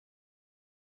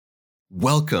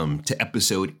Welcome to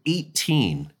episode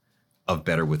 18 of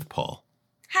Better with Paul.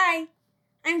 Hi,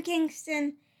 I'm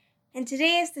Kingston, and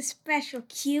today is the special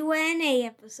Q&A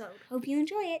episode. Hope you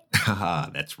enjoy it. Haha,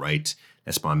 that's right.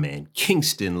 That's my man,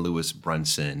 Kingston Lewis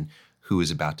Brunson, who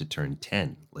is about to turn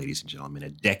 10, ladies and gentlemen, a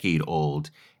decade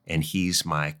old, and he's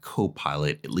my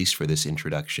co-pilot, at least for this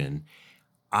introduction.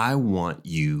 I want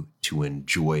you to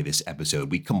enjoy this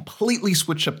episode. We completely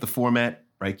switched up the format,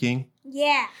 right, King?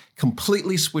 Yeah.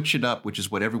 Completely switch it up, which is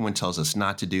what everyone tells us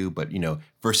not to do. But,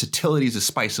 versatility is a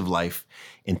spice of life.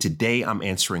 And today I'm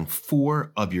answering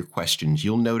 4 of your questions.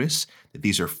 You'll notice that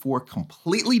these are 4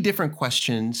 completely different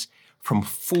questions from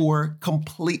 4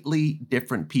 completely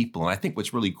different people. And I think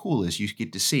what's really cool is you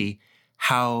get to see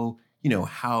how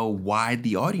wide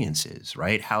the audience is,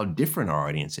 right? How different our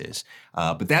audience is.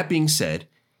 But that being said,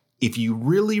 if you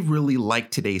really, really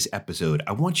like today's episode,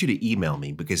 I want you to email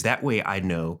me because that way I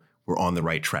know we're on the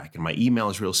right track. And my email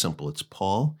is real simple. It's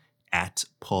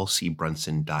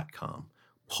paul@paulcbrunson.com.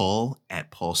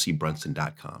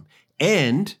 paul@paulcbrunson.com.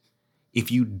 And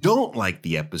if you don't like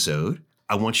the episode,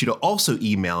 I want you to also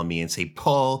email me and say,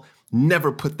 Paul,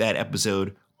 never put that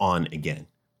episode on again.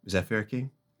 Is that fair,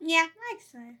 King? Yeah, I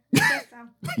guess so.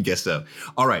 I guess so.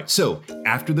 All right. So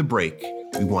after the break,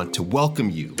 we want to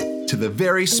welcome you to the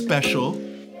very special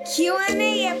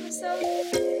Q&A episode.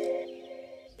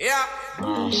 Yeah.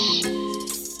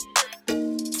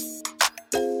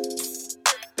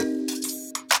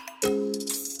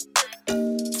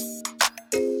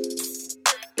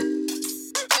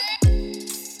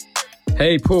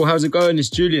 Hey Paul, how's it going? It's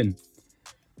Julian.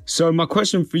 So my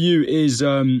question for you is,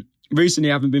 recently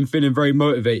I haven't been feeling very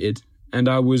motivated, and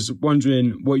I was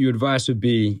wondering what your advice would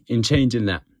be in changing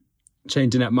that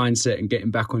mindset and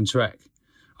getting back on track.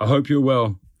 I hope you're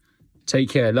well. Take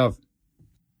care. Love.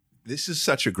 This is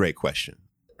such a great question,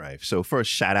 right? So first,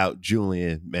 shout out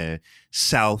Julian, man,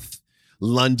 South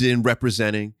London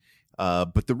representing.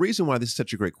 But the reason why this is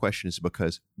such a great question is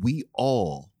because we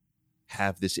all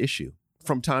have this issue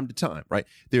from time to time, right?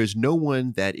 There is no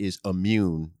one that is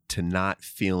immune to not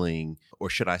feeling,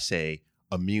 or should I say,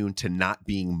 immune to not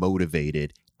being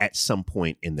motivated at some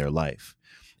point in their life.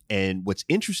 And what's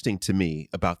interesting to me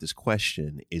about this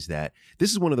question is that this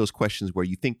is one of those questions where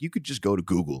you think you could just go to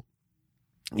Google.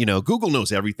 Google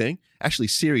knows everything. Actually,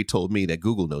 Siri told me that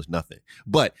Google knows nothing.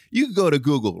 But you could go to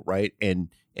Google, right, and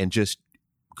just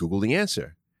Google the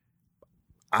answer.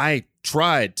 I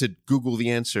tried to Google the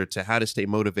answer to how to stay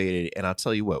motivated, and I'll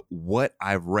tell you what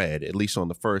I've read, at least on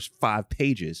the first 5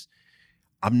 pages,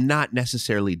 I'm not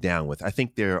necessarily down with. I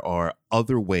think there are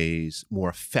other ways, more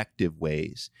effective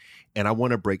ways, and I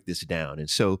want to break this down. And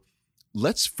so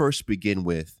let's first begin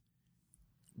with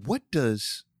what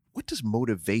does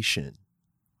motivation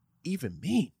even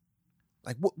mean?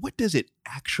 Like, what does it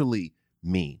actually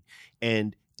mean?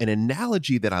 And an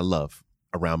analogy that I love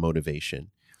around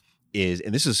motivation is,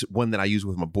 and this is one that I use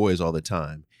with my boys all the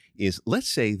time, is let's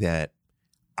say that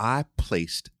I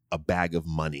placed a bag of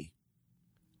money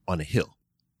on a hill.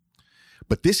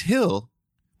 But this hill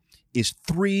is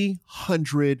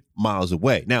 300 miles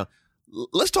away. Now,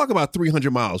 let's talk about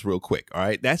 300 miles real quick, all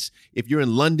right? That's, if you're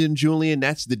in London, Julian,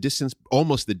 that's the distance,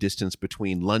 almost the distance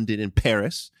between London and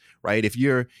Paris, right? If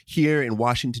you're here in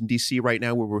Washington, D.C. right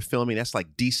now where we're filming, that's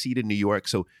like D.C. to New York.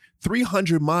 So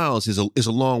 300 miles is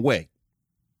a long way.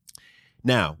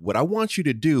 Now, what I want you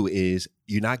to do is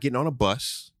you're not getting on a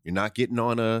bus. You're not getting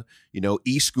on a,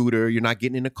 e-scooter. You're not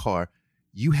getting in a car.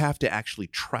 You have to actually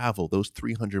travel those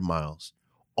 300 miles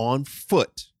on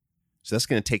foot. So that's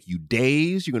going to take you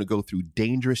days. You're going to go through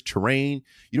dangerous terrain.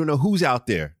 You don't know who's out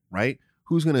there, right?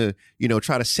 Who's going to,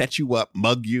 try to set you up,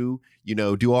 mug you,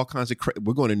 do all kinds of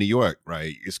we're going to New York,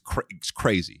 right? It's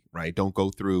crazy, right? Don't go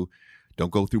through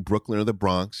Brooklyn or the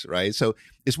Bronx, right? So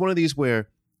it's one of these where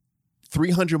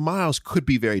 300 miles could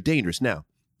be very dangerous. Now,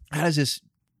 how does this,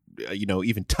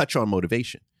 even touch on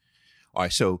motivation? All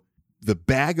right, so the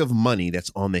bag of money that's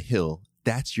on the hill,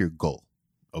 that's your goal,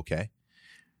 okay?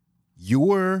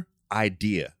 Your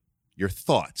idea, your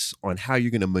thoughts on how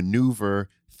you're going to maneuver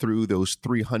through those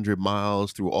 300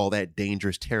 miles, through all that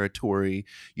dangerous territory,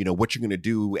 what you're going to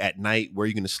do at night, where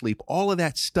you're going to sleep, all of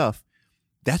that stuff,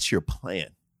 that's your plan.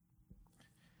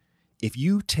 If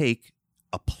you take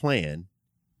a plan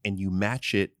and you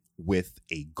match it with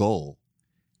a goal,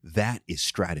 that is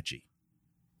strategy.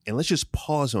 And let's just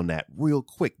pause on that real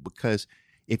quick, because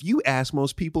if you ask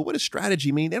most people, what does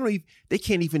strategy mean? They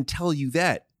can't even tell you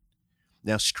that.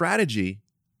 Now, strategy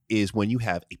is when you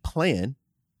have a plan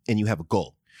and you have a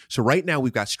goal. So right now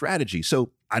we've got strategy.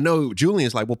 So I know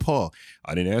Julian's like, well, Paul,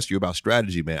 I didn't ask you about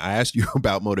strategy, man. I asked you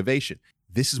about motivation.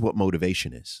 This is what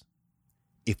motivation is.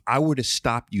 if I were to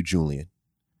stop you, Julian,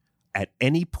 at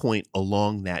any point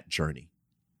along that journey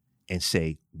and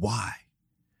say, why?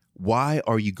 Why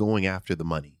are you going after the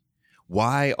money?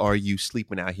 Why are you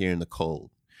sleeping out here in the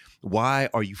cold? Why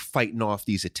are you fighting off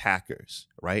these attackers,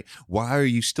 right? Why are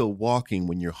you still walking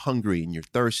when you're hungry and you're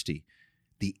thirsty?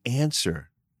 The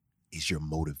answer is your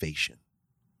motivation.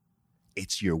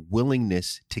 It's your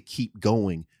willingness to keep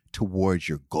going towards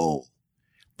your goal.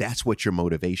 That's what your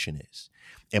motivation is.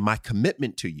 And my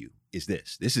commitment to you is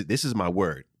this is my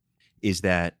word, is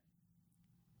that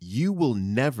you will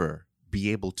never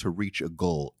be able to reach a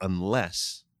goal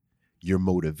unless your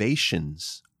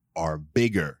motivations are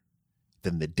bigger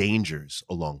than the dangers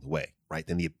along the way, right?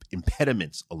 Than the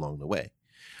impediments along the way.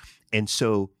 And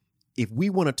so if we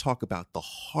want to talk about the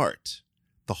heart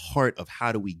of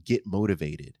how do we get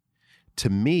motivated, to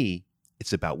me,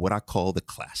 it's about what I call the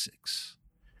classics.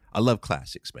 I love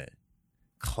classics, man.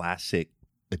 Classic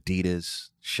Adidas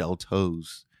shell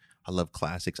toes. I love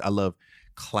classics. I love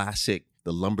classic,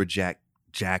 the lumberjack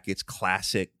jackets,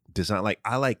 classic design. Like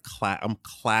I'm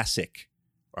classic.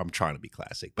 I'm trying to be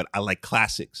classic, but I like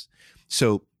classics.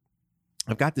 So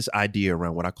I've got this idea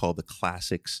around what I call the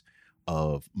classics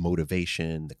of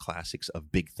motivation, the classics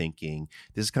of big thinking.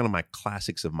 This is kind of my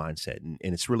classics of mindset. And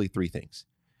it's really three things.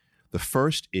 The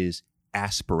first is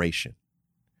aspiration.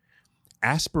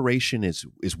 Aspiration is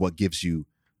what gives you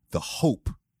the hope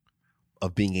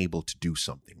of being able to do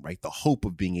something, right? The hope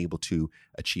of being able to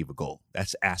achieve a goal.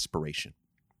 That's aspiration.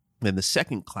 Then the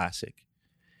second classic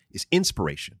is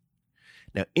inspiration.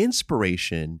 Now,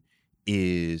 inspiration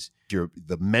is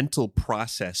the mental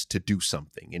process to do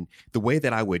something. And the way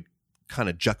that I would kind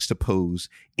of juxtapose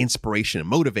inspiration and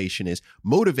motivation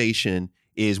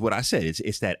is what I said.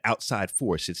 It's that outside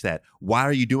force. It's that, why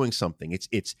are you doing something? It's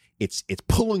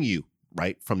pulling you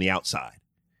right from the outside.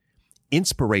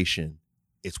 Inspiration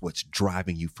is what's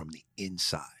driving you from the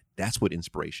inside. That's what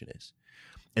inspiration is.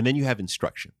 And then you have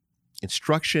instruction.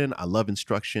 Instruction, I love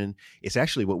instruction. It's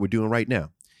actually what we're doing right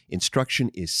now. Instruction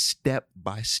is step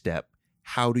by step.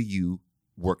 How do you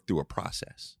work through a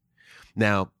process?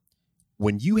 Now,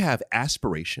 when you have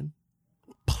aspiration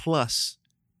plus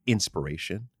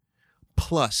inspiration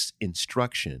plus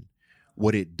instruction,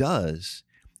 what it does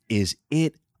is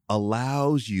it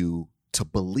allows you to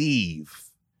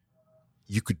believe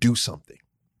you could do something,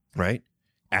 right?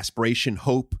 Aspiration,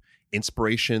 hope,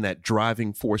 inspiration, that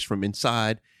driving force from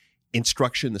inside,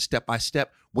 instruction, the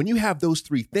step-by-step. When you have those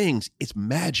three things, it's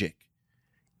magic.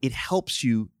 It helps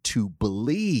you to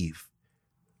believe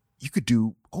you could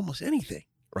do almost anything,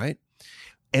 right?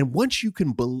 And once you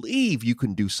can believe you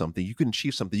can do something, you can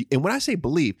achieve something. And when I say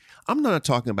believe, I'm not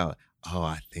talking about, oh,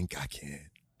 I think I can.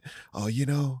 Oh,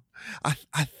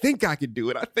 I think I can do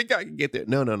it. I think I can get there.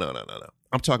 No.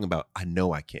 I'm talking about, I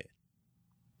know I can.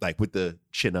 Like with the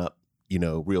chin up,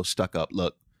 real stuck up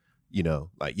look,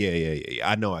 like, yeah.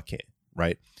 I know I can,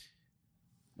 right?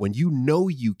 When you know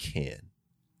you can,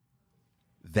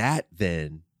 that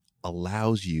then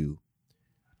allows you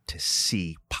to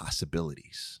see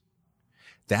possibilities.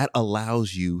 That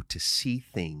allows you to see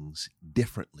things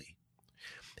differently.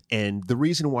 And the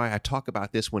reason why I talk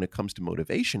about this when it comes to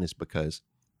motivation is because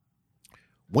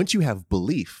once you have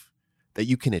belief that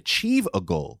you can achieve a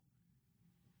goal,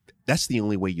 that's the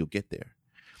only way you'll get there.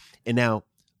 And now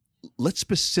let's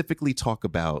specifically talk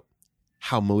about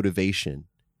how motivation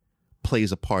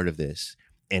plays a part of this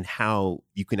and how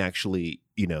you can actually,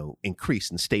 increase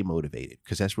and stay motivated,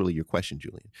 because that's really your question,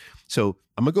 Julian. So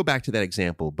I'm going to go back to that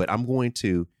example, but I'm going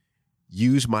to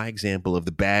use my example of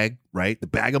the bag, right? The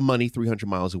bag of money 300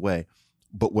 miles away.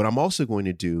 But what I'm also going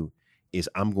to do is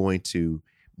I'm going to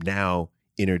now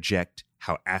interject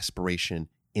how aspiration,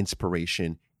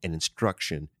 inspiration, and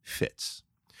instruction fits.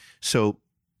 So,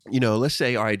 let's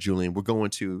say, all right, Julian,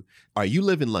 you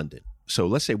live in London. So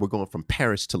let's say we're going from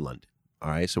Paris to London. All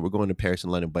right. So we're going to Paris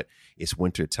and London, but it's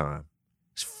winter time.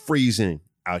 It's freezing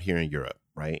out here in Europe,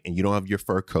 right? And you don't have your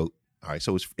fur coat. All right.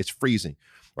 So it's freezing,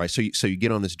 right? So you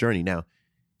get on this journey. Now,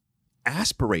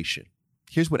 aspiration,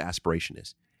 here's what aspiration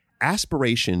is.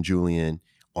 Aspiration, Julian,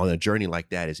 on a journey like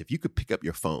that is if you could pick up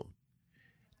your phone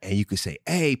and you could say,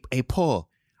 hey, Paul,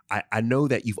 I know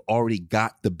that you've already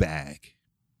got the bag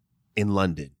in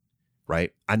London,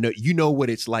 right? I know what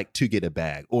it's like to get a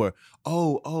bag. Or,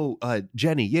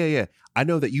 Jenny, yeah. I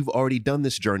know that you've already done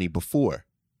this journey before,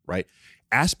 right?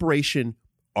 Aspiration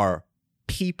are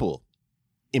people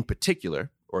in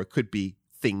particular, or it could be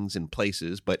things and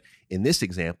places, but in this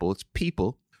example, it's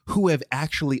people who have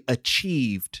actually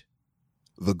achieved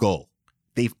the goal.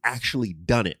 They've actually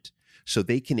done it. So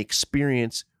they can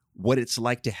experience what it's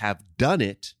like to have done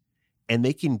it, and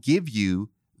they can give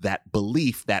you that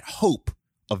belief, that hope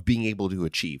of being able to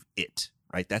achieve it,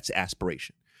 right? That's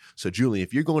aspiration. So Julian,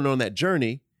 if you're going on that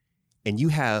journey and you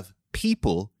have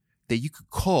people that you could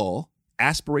call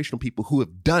aspirational people who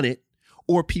have done it,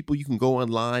 or people you can go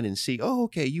online and see, oh,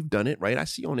 okay, you've done it, right? I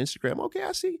see you on Instagram. Okay,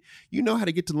 I see. You know how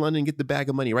to get to London and get the bag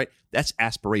of money, right? That's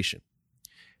aspiration.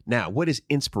 Now, what is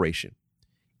inspiration?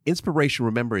 Inspiration,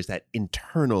 remember, is that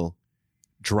internal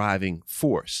driving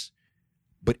force.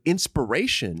 But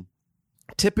inspiration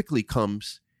typically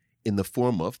comes in the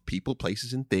form of people,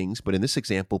 places, and things. But in this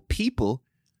example, people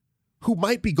who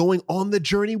might be going on the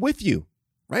journey with you,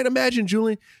 right? Imagine,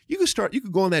 Julian, you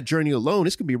could go on that journey alone.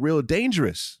 It's going to be real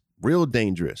dangerous,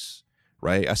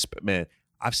 right? Man,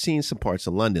 I've seen some parts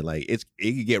of London, like it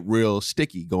could get real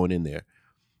sticky going in there.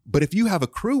 But if you have a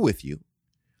crew with you,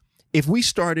 if we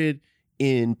started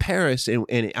in Paris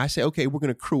and I say, okay, we're going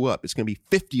to crew up, it's going to be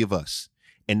 50 of us,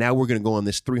 and now we're going to go on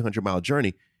this 300-mile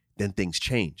journey, then things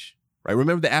change, right?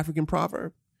 Remember the African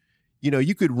proverb?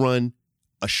 You could run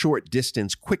a short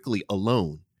distance quickly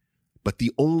alone, but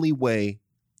the only way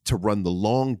to run the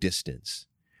long distance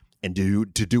and to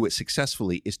do it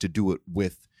successfully is to do it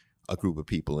with a group of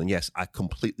people. And yes, I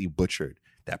completely butchered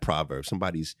that proverb.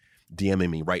 Somebody's DMing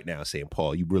me right now saying,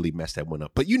 Paul, you really messed that one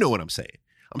up. But you know what I'm saying.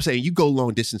 I'm saying you go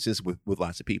long distances with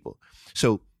lots of people.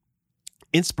 So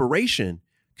inspiration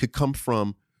could come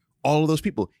from all of those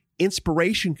people.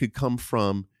 Inspiration could come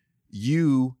from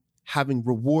you having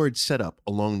rewards set up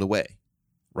along the way,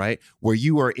 right? Where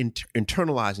you are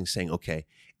internalizing, saying, okay,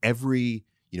 every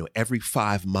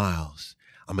 5 miles,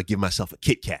 I'm gonna give myself a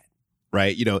Kit Kat,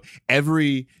 right?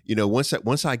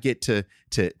 Once I get to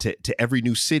every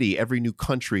new city, every new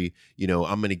country,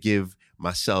 I'm gonna give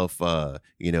myself, a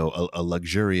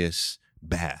luxurious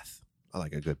bath. I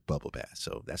like a good bubble bath,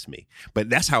 so that's me. But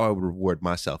that's how I would reward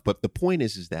myself. But the point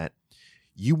is that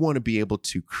you want to be able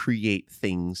to create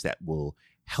things that will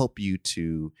help you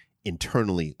to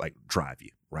internally drive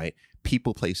you, right?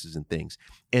 People, places, and things.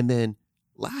 And then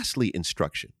lastly,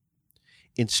 instruction.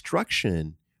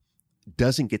 Instruction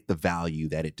doesn't get the value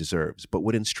that it deserves. But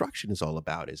what instruction is all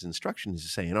about is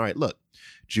saying, all right, look,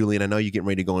 Julian, I know you're getting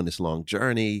ready to go on this long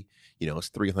journey. It's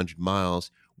 300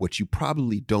 miles. What you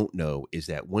probably don't know is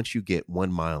that once you get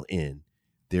 1 mile in,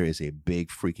 there is a big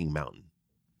freaking mountain,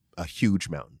 a huge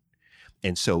mountain.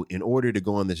 And so in order to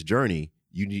go on this journey,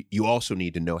 you also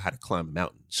need to know how to climb a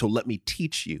mountain. So let me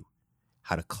teach you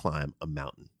how to climb a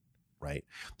mountain, right?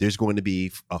 There's going to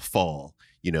be a fall,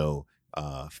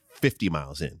 50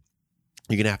 miles in.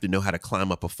 You're going to have to know how to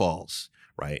climb up a falls,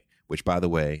 right? Which, by the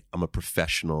way, I'm a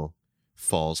professional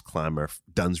falls climber,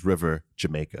 Dunn's River,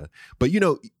 Jamaica. But,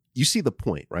 you see the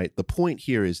point, right? The point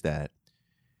here is that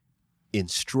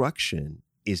instruction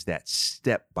is that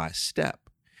step by step.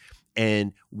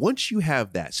 And once you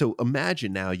have that, so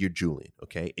imagine now you're Julian,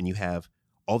 okay? And you have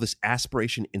all this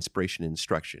aspiration, inspiration, and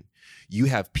instruction. You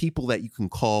have people that you can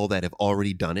call that have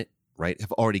already done it, right?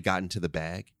 Have already gotten to the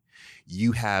bag.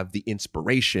 You have the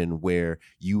inspiration where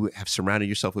you have surrounded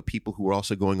yourself with people who are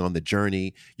also going on the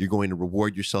journey. You're going to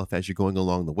reward yourself as you're going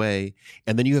along the way.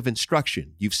 And then you have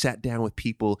instruction. You've sat down with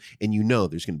people and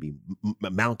there's going to be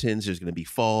mountains, there's going to be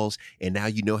falls. And now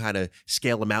you know how to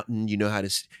scale a mountain. You know how to,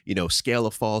 scale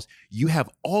a falls. You have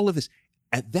all of this.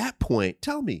 At that point,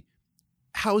 tell me,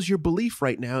 how's your belief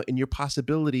right now in your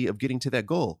possibility of getting to that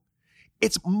goal?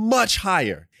 It's much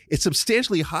higher. It's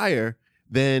substantially higher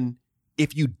than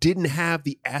if you didn't have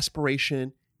the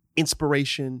aspiration,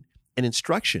 inspiration, and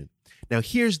instruction. Now,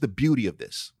 here's the beauty of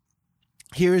this.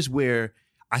 Here's where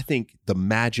I think the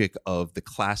magic of the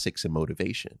classics and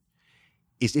motivation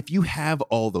is if you have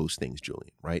all those things,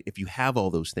 Julian, right? If you have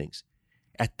all those things,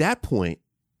 at that point,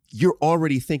 you're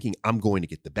already thinking, I'm going to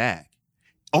get the bag.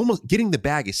 Almost getting the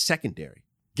bag is secondary.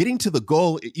 Getting to the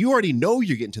goal, you already know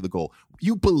you're getting to the goal.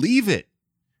 You believe it.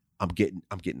 I'm getting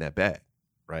that bag.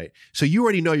 Right? So you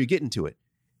already know you're getting to it.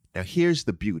 Now, here's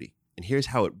the beauty, and here's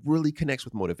how it really connects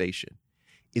with motivation,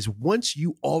 is once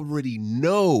you already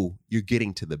know you're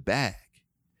getting to the bag,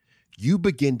 you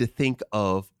begin to think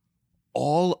of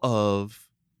all of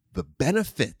the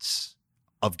benefits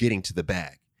of getting to the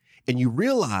bag. And you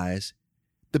realize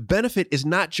the benefit is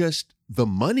not just the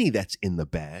money that's in the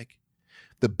bag.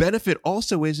 The benefit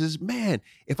also is, man,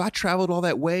 if I traveled all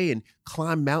that way and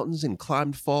climbed mountains and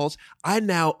climbed falls, I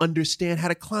now understand how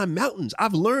to climb mountains.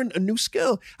 I've learned a new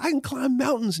skill. I can climb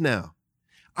mountains now.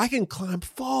 I can climb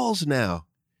falls now.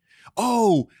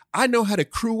 Oh, I know how to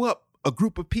crew up a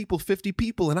group of people, 50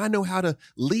 people, and I know how to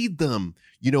lead them,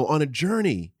 on a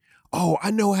journey. Oh, I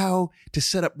know how to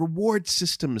set up reward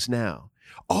systems now.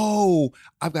 Oh,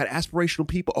 I've got aspirational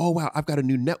people. Oh, wow, I've got a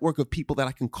new network of people that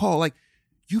I can call.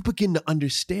 You begin to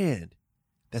understand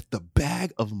that the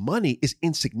bag of money is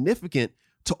insignificant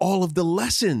to all of the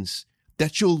lessons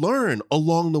that you'll learn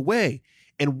along the way.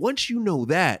 And once you know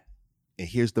that, and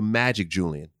here's the magic,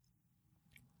 Julian,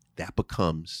 that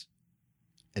becomes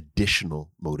additional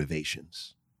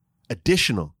motivations.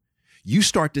 Additional. You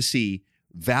start to see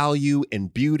value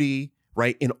and beauty,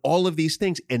 right, in all of these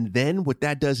things. And then what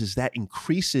that does is that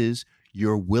increases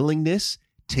your willingness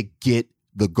to get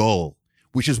the goal,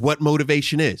 which is what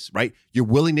motivation is, right? Your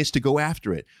willingness to go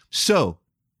after it. So,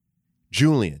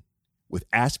 Julian, with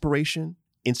aspiration,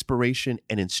 inspiration,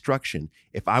 and instruction,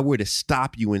 if I were to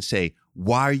stop you and say,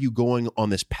 why are you going on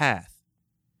this path?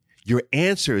 Your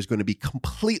answer is going to be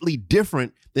completely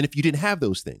different than if you didn't have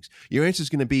those things. Your answer is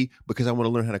going to be because I want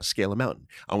to learn how to scale a mountain.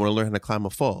 I want to learn how to climb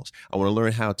a falls. I want to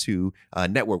learn how to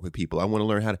network with people. I want to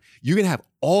learn how to, you're going to have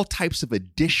all types of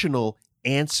additional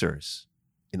answers.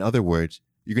 In other words,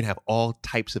 you're going to have all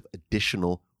types of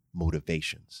additional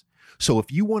motivations. So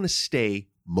if you want to stay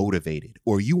motivated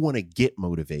or you want to get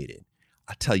motivated,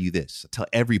 I tell you this, I tell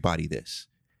everybody this,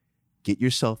 get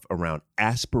yourself around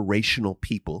aspirational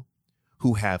people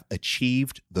who have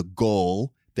achieved the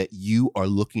goal that you are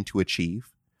looking to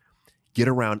achieve. Get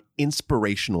around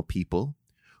inspirational people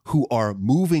who are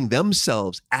moving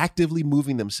themselves, actively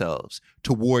moving themselves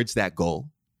towards that goal.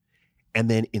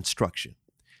 And then instruction.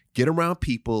 Get around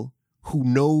people who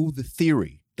know the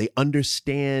theory. They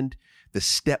understand the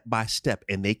step by step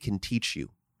and they can teach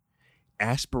you.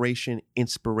 Aspiration,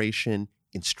 inspiration,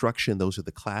 instruction, those are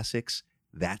the classics.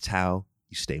 That's how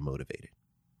you stay motivated.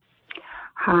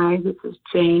 Hi, this is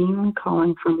Jane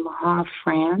calling from Le Havre,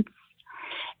 France.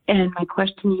 And my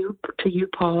question to you,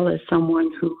 Paul, as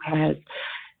someone who has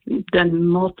done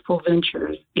multiple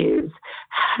ventures, is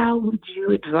how would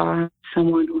you advise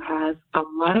someone who has a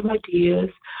lot of ideas,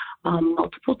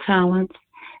 multiple talents,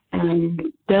 and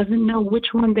doesn't know which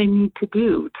one they need to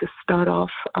do to start off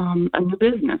a new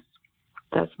business?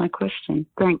 That's my question.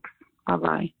 Thanks.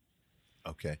 Bye-bye.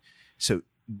 Okay. So,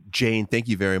 Jane, thank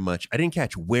you very much. I didn't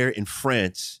catch where in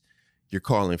France you're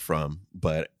calling from,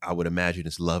 but I would imagine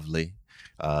it's lovely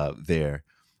there.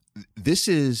 This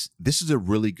is a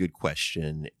really good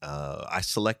question. I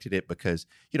selected it because,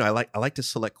 I like to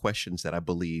select questions that I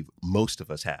believe most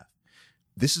of us have.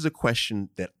 This is a question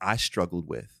that I struggled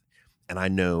with, and I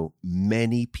know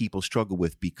many people struggle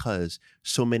with because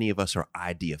so many of us are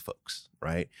idea folks,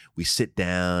 right? We sit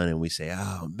down and we say,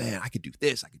 oh man, I could do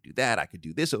this, I could do that, I could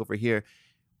do this over here.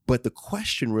 But the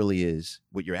question really is,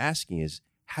 what you're asking is,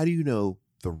 how do you know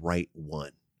the right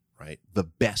one, right? The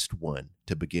best one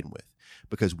to begin with?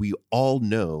 Because we all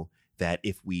know that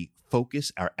if we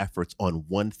focus our efforts on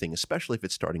one thing, especially if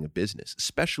it's starting a business,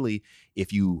 especially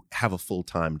if you have a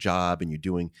full-time job and you're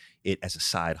doing it as a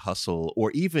side hustle,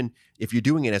 or even if you're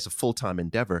doing it as a full-time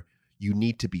endeavor, you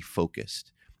need to be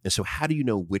focused. And so how do you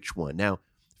know which one? Now,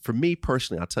 for me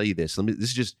personally, I'll tell you this. This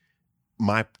is just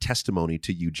my testimony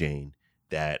to you, Jane,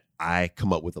 that I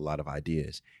come up with a lot of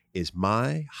ideas, is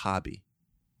my hobby.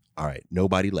 All right,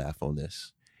 nobody laugh on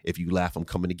this. If you laugh, I'm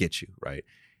coming to get you, right?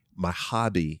 My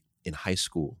hobby in high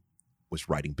school was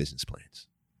writing business plans.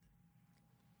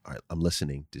 All right, I'm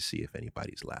listening to see if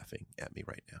anybody's laughing at me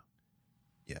right now.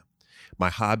 Yeah. My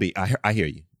hobby, I hear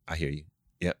you. I hear you.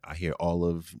 Yeah, I hear all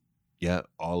of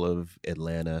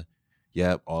Atlanta.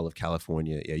 Yeah, all of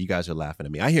California. Yeah, you guys are laughing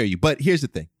at me. I hear you. But here's the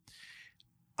thing.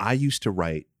 I used to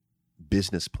write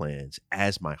business plans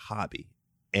as my hobby.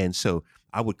 And so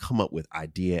I would come up with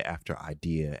idea after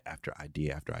idea after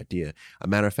idea after idea. A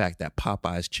matter of fact, that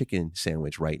Popeye's chicken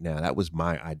sandwich right now, that was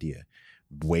my idea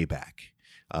way back.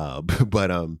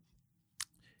 But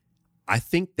I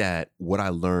think that what I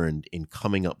learned in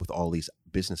coming up with all these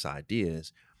business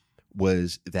ideas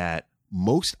was that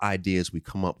most ideas we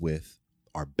come up with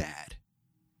are bad.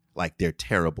 Like they're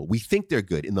terrible. We think they're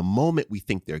good. In the moment, we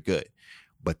think they're good,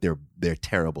 but they're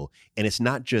terrible. And it's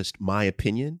not just my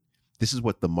opinion. This is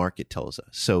what the market tells us.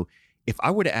 So if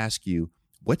I were to ask you,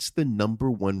 what's the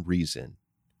number one reason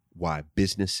why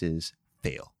businesses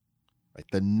fail? Right?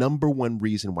 The number one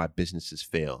reason why businesses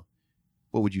fail,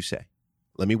 what would you say?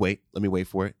 Let me wait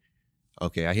for it.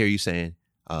 Okay, I hear you saying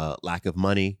lack of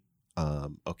money.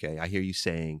 Okay, I hear you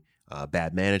saying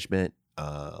bad management,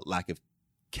 lack of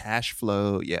cash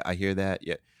flow. Yeah, I hear that.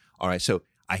 Yeah. All right, so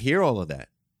I hear all of that.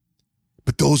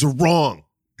 But those are wrong,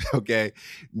 okay?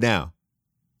 Now,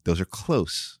 those are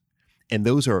close. And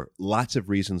those are lots of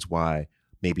reasons why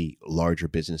maybe larger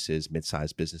businesses,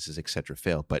 mid-sized businesses, et cetera,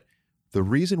 fail. But the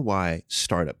reason why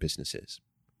startup businesses,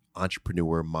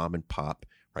 entrepreneur, mom and pop,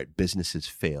 right, businesses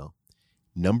fail,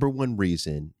 number one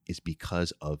reason is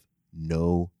because of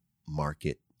no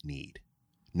market need.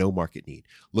 No market need.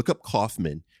 Look up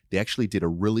Kaufman. They actually did a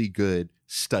really good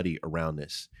study around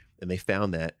this, and they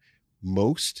found that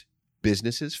most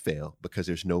businesses fail because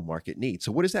there's no market need.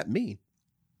 So what does that mean?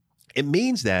 It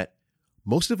means that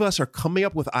most of us are coming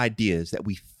up with ideas that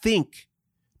we think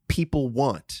people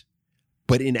want,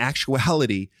 but in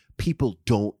actuality, people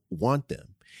don't want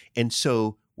them. And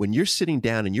so when you're sitting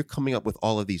down and you're coming up with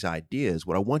all of these ideas,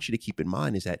 what I want you to keep in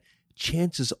mind is that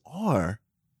chances are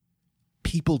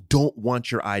people don't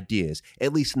want your ideas,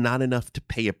 at least not enough to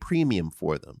pay a premium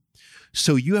for them.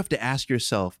 So you have to ask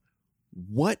yourself,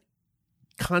 what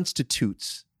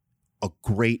constitutes a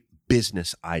great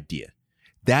business idea?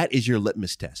 That is your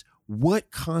litmus test. What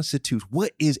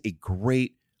is a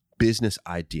great business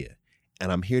idea?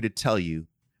 And I'm here to tell you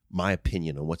my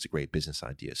opinion on what's a great business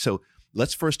idea. So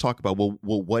let's first talk about, well,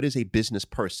 what is a business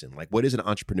person? Like, what is an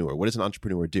entrepreneur? What does an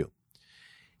entrepreneur do?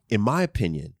 In my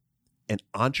opinion, an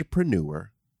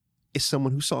entrepreneur is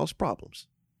someone who solves problems,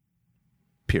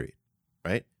 period,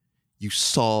 right? You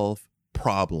solve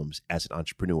problems as an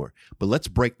entrepreneur. But let's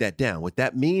break that down. What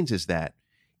that means is that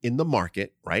in the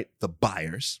market, right, the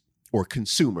buyers or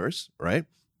consumers, right,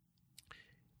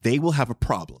 they will have a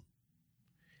problem.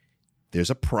 There's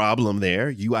a problem there.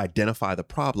 You identify the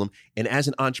problem. And as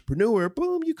an entrepreneur,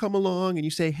 boom, you come along and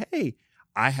you say, hey,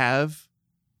 I have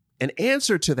an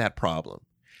answer to that problem.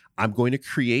 I'm going to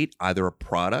create either a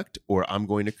product or I'm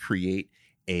going to create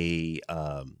a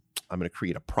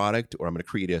product or I'm going to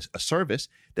create a service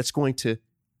that's going to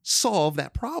solve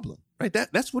that problem, right?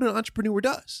 That's what an entrepreneur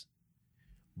does.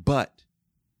 But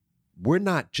we're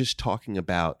not just talking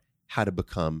about how to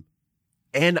become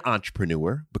an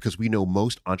entrepreneur, because we know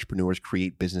most entrepreneurs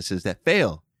create businesses that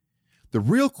fail. The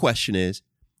real question is,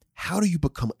 how do you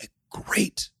become a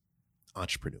great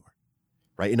entrepreneur,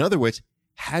 right? In other words,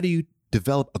 how do you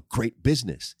develop a great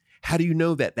business? How do you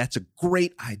know that that's a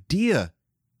great idea,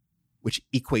 which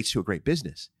equates to a great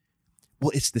business?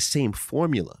 Well, it's the same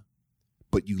formula,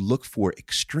 but you look for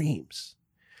extremes.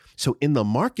 So in the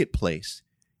marketplace,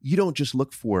 you don't just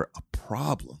look for a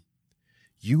problem.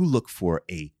 You look for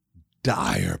a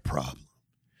dire problem.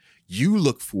 You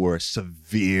look for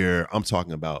severe, I'm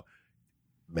talking about,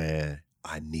 man,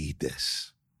 I need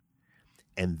this.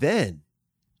 And then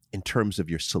in terms of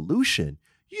your solution,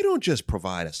 you don't just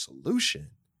provide a solution.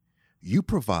 You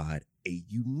provide a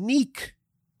unique,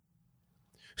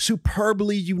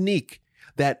 superbly unique,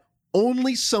 that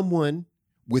only someone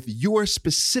with your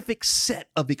specific set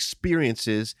of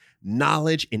experiences,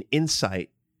 knowledge, and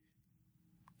insight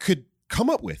could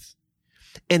come up with.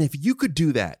 And if you could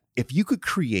do that, if you could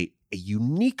create a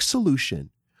unique solution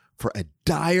for a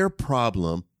dire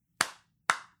problem,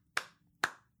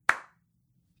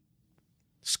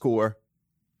 score,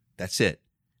 that's it.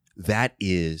 That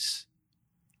is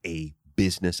a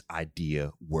business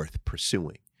idea worth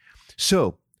pursuing.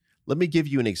 So let me give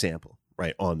you an example,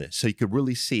 right, on this. So you could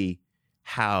really see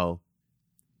how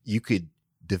you could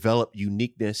develop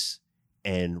uniqueness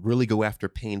and really go after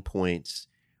pain points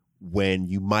when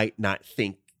you might not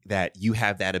think that you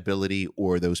have that ability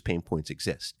or those pain points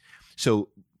exist. So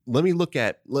let's look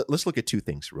at two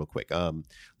things real quick.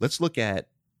 Let's look at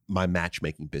my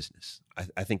matchmaking business.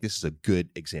 I think this is a good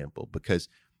example because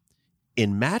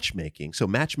in matchmaking, so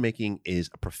matchmaking is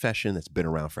a profession that's been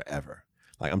around forever.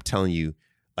 Like I'm telling you,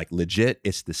 like legit,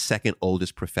 it's the second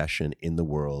oldest profession in the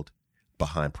world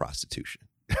behind prostitution.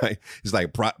 Right? It's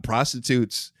like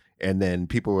prostitutes, and then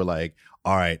people were like,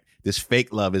 all right, this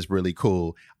fake love is really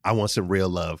cool. I want some real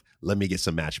love. Let me get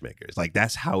some matchmakers. Like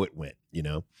that's how it went, you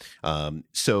know?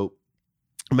 So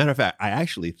matter of fact, I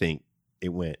actually think it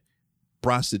went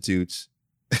prostitutes,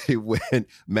 it went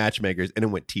matchmakers, and it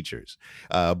went teachers.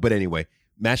 But anyway,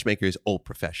 matchmakers, old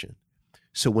profession.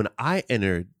 So when I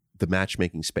entered the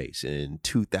matchmaking space in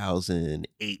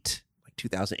 2008,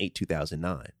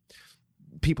 2009,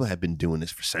 people have been doing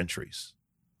this for centuries.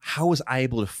 How was I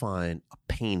able to find a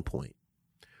pain point?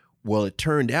 Well, it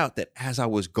turned out that as I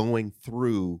was going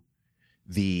through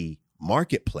the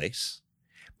marketplace,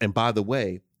 and by the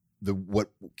way,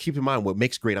 keep in mind what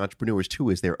makes great entrepreneurs too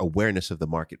is their awareness of the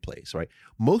marketplace, right?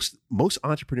 Most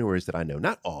entrepreneurs that I know,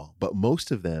 not all, but most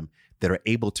of them that are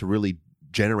able to really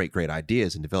generate great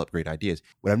ideas and develop great ideas.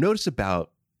 What I've noticed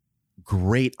about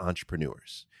great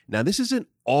entrepreneurs, now this isn't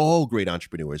all great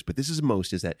entrepreneurs, but this is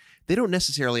most, is that they don't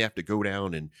necessarily have to go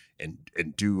down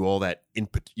and do all that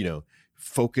input,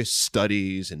 focused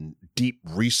studies and deep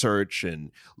research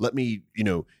and let me,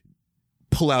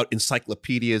 pull out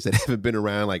encyclopedias that haven't been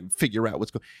around, like figure out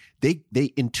what's going.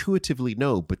 They intuitively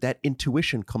know, but that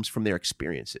intuition comes from their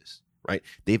experiences, right?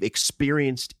 They've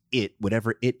experienced it,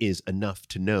 whatever it is, enough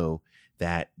to know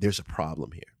that there's a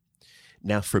problem here.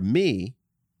 Now, for me,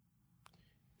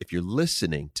 if you're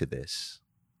listening to this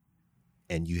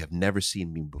and you have never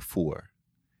seen me before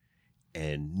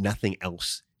and nothing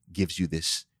else gives you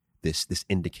this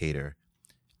indicator,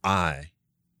 I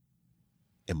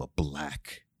am a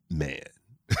black man,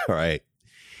 all right?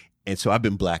 And so I've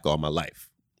been black all my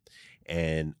life.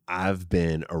 And I've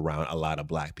been around a lot of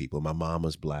black people. My mom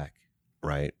was black,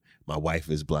 right? My wife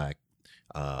is black.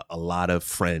 A lot of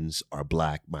friends are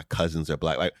black. My cousins are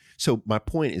black. Like, so my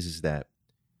point is that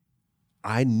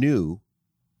I knew,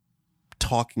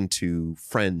 talking to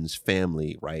friends,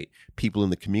 family, right, people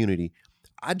in the community,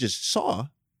 I just saw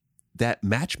that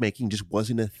matchmaking just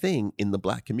wasn't a thing in the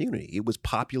black community. It was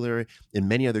popular in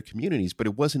many other communities, but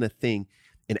it wasn't a thing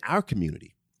in our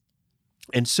community.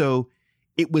 And so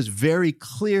it was very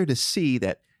clear to see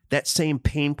that that same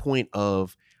pain point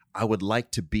of I would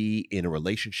like to be in a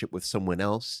relationship with someone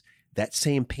else, that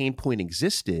same pain point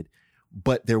existed,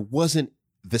 but there wasn't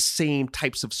the same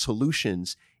types of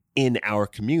solutions in our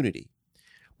community.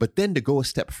 But then to go a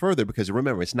step further, because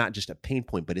remember, it's not just a pain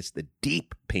point, but it's the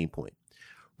deep pain point.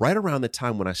 Right around the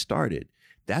time when I started,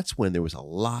 that's when there was a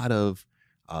lot of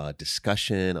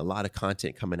discussion, a lot of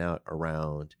content coming out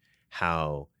around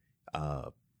how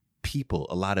people,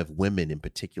 a lot of women in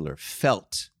particular,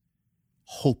 felt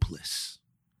hopeless,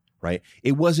 right?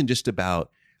 It wasn't just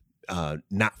about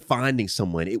not finding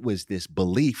someone. It was this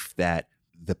belief that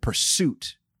the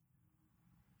pursuit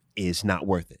is not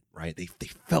worth it, right? They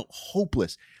felt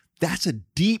hopeless. That's a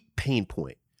deep pain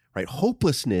point, right?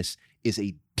 Hopelessness is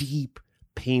a deep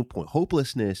pain point.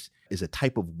 Hopelessness is a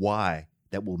type of why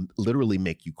that will literally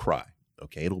make you cry,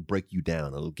 okay? It'll break you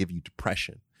down. It'll give you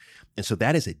depression. And so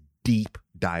that is a deep,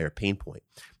 dire pain point.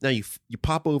 Now you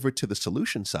pop over to the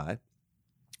solution side.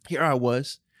 Here I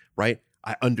was, right?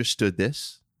 I understood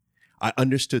this. I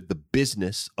understood the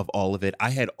business of all of it.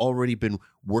 I had already been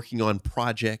working on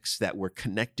projects that were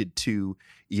connected to,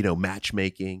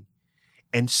 matchmaking.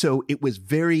 And so it was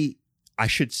very, I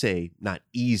should say, not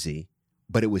easy,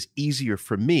 but it was easier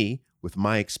for me with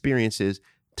my experiences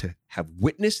to have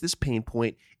witnessed this pain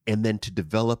point and then to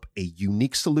develop a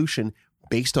unique solution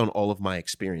based on all of my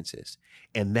experiences.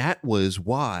 And that was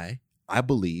why I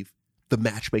believe the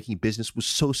matchmaking business was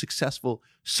so successful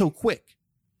so quick.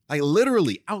 Like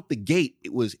literally out the gate,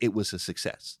 it was a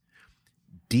success.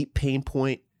 Deep pain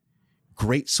point,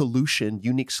 great solution,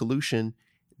 unique solution.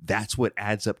 That's what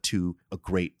adds up to a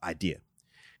great idea.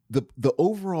 The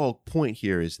overall point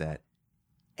here is that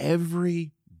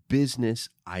every business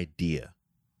idea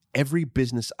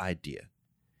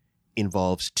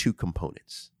involves two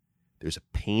components. There's a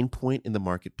pain point in the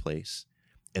marketplace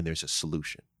and there's a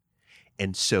solution.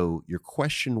 And so your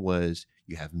question was,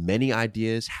 you have many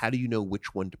ideas. How do you know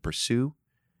which one to pursue?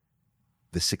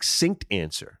 The succinct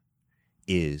answer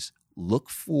is look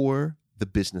for the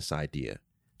business idea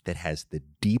that has the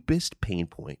deepest pain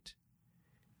point,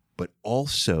 but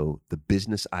also the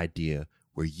business idea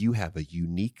where you have a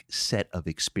unique set of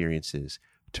experiences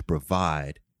to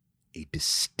provide a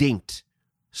distinct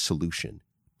solution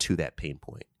to that pain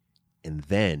point. And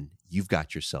then you've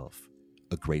got yourself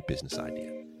a great business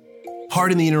idea.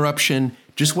 Pardon the interruption.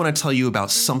 Just want to tell you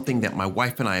about something that my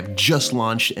wife and I have just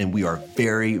launched and we are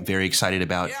very, very excited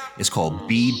about. It's called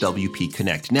BWP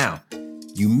Connect. Now,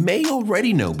 you may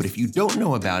already know, but if you don't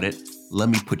know about it, let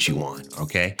me put you on,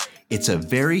 okay? It's a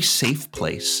very safe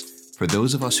place for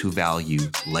those of us who value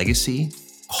legacy,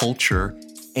 culture,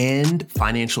 and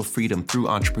financial freedom through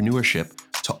entrepreneurship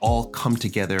to all come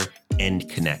together and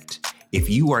connect. If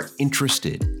you are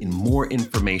interested in more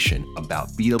information about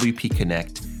BWP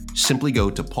Connect, simply go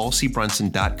to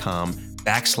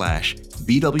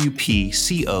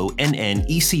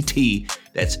paulcbrunson.com/BWPCONNECT.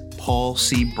 That's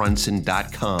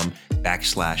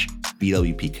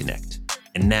paulcbrunson.com/BWP Connect.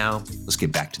 And now let's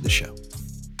get back to the show.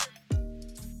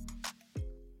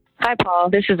 Hi, Paul.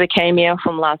 This is Akamia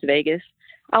from Las Vegas.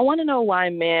 I want to know why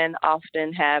men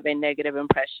often have a negative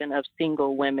impression of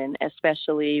single women,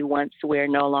 especially once we're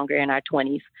no longer in our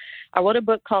 20s. I wrote a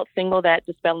book called Single That,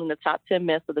 Dispelling the Top 10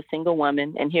 Myths of the Single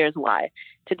Woman, and here's why.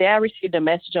 Today I received a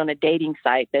message on a dating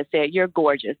site that said, "You're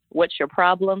gorgeous. What's your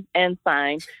problem?" and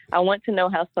sign, "I want to know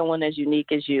how someone as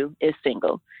unique as you is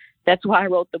single." That's why I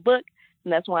wrote the book,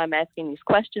 and that's why I'm asking these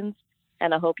questions,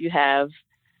 and I hope you have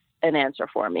an answer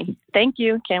for me. Thank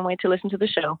you. Can't wait to listen to the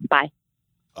show. Bye.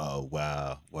 Oh,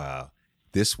 wow.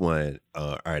 This one,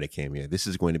 all right, Akamia, this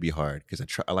is going to be hard because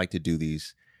I like to do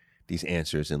these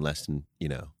answers in less than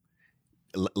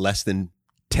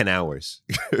 10 hours.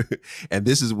 And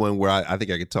this is one where I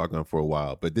think I could talk on for a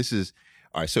while, but this is,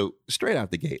 all right, so straight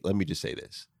out the gate, let me just say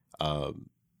this.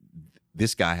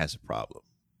 This guy has a problem,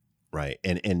 right?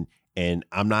 And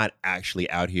I'm not actually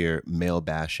out here male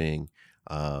bashing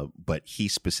but he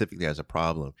specifically has a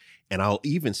problem. And I'll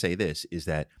even say this, is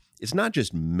that it's not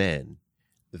just men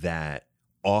that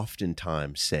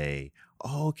oftentimes say,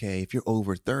 oh, okay, if you're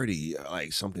over 30,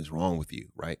 like something's wrong with you,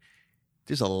 right?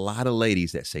 There's a lot of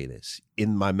ladies that say this.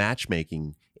 In my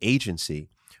matchmaking agency,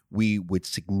 I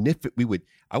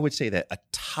would say that a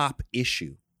top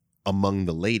issue among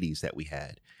the ladies that we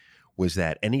had was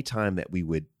that anytime that we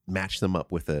would match them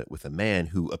up with a man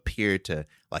who appeared to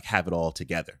like have it all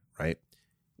together, right?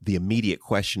 The immediate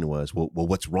question was, well,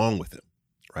 what's wrong with him,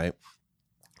 right?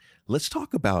 Let's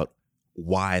talk about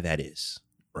why that is,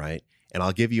 right? And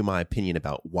I'll give you my opinion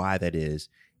about why that is,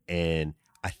 and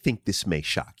I think this may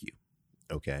shock you,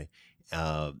 okay?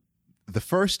 The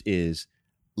first is,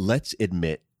 let's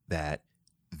admit that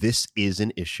this is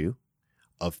an issue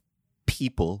of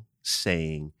people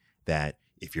saying that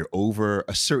if you're over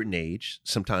a certain age,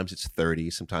 sometimes it's 30,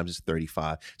 sometimes it's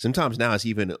 35, sometimes now it's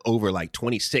even over like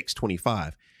 26,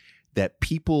 25, that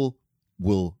people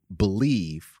will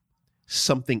believe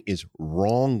something is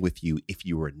wrong with you if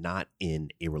you are not in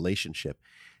a relationship.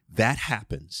 That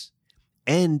happens,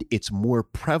 and it's more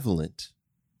prevalent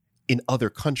in other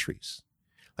countries.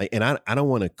 Like, and I don't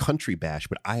want to country bash,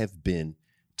 but I have been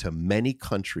to many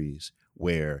countries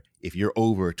where if you're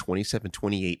over 27,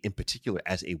 28, in particular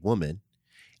as a woman,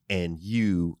 and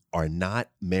you are not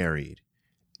married,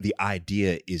 the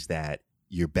idea is that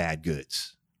you're bad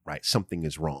goods, right? Something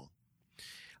is wrong.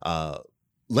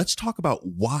 Let's talk about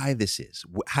why this is.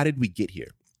 How did we get here?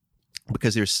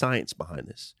 Because there's science behind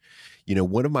this. You know,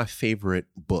 one of my favorite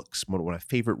books, one of my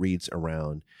favorite reads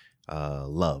around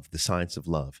love, the science of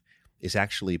love, is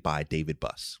actually by David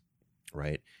Buss,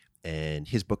 right? And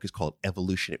his book is called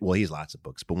Evolution. Well, he has lots of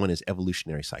books, but one is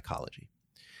Evolutionary Psychology.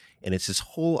 And it's this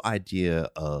whole idea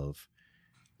of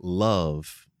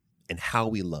love and how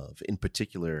we love, in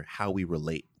particular, how we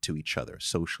relate to each other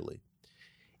socially.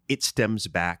 It stems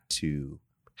back to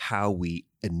how we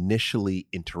initially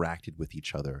interacted with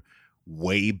each other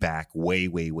way back, way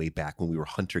back when we were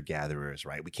hunter-gatherers,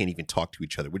 right? We can't even talk to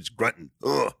each other. We're just grunting.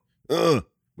 What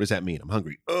does that mean? I'm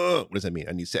hungry. What does that mean?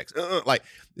 I need sex. Like,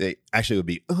 they actually would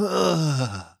be,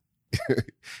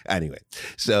 Anyway,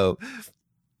 so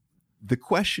the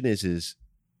question is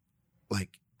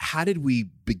like, how did we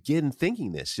begin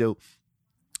thinking this? So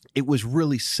it was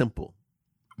really simple,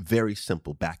 very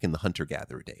simple back in the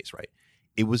hunter-gatherer days, right?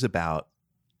 It was about,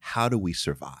 how do we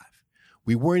survive?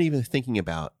 We weren't even thinking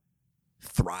about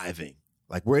thriving.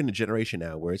 Like, we're in a generation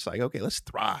now where it's like, okay, let's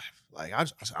thrive. Like,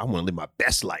 I want to live my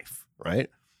best life, right?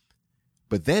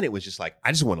 But then it was just like,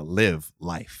 I just want to live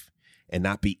life and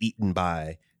not be eaten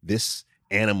by this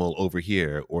animal over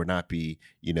here, or not be,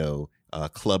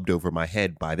 clubbed over my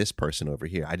head by this person over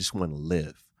here. I just want to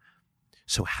live.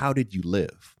 So how did you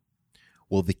live?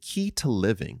 Well, the key to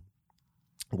living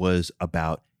was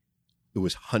it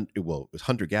was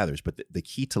hunter-gatherers, but the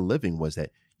key to living was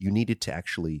that you needed to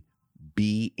actually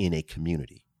be in a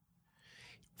community.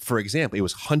 For example, it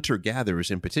was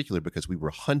hunter-gatherers in particular because we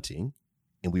were hunting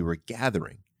and we were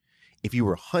gathering. If you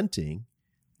were hunting,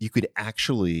 you could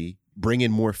actually bring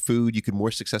in more food. You could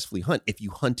more successfully hunt if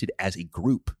you hunted as a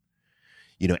group.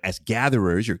 As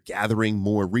gatherers, you're gathering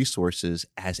more resources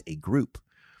as a group.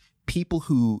 People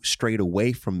who strayed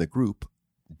away from the group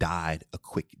died a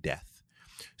quick death.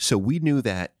 So we knew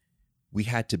that we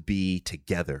had to be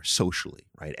together socially,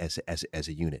 right, as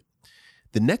a unit.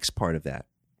 The next part of that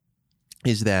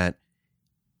is that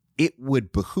it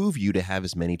would behoove you to have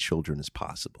as many children as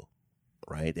possible,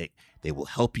 right? They will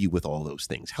help you with all those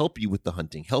things, help you with the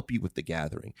hunting, help you with the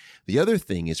gathering. The other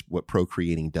thing is what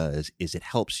procreating does is it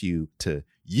helps you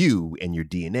and your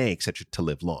DNA, et cetera, to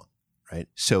live long, right?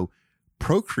 So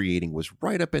procreating was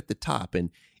right up at the top,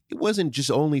 and it wasn't just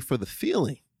only for the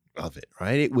feeling of it,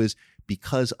 right? It was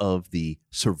because of the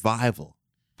survival.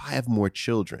 If I have more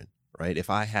children, right? If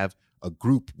I have a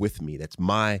group with me, that's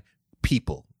my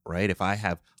people, right? If I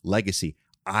have legacy,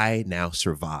 I now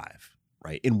survive,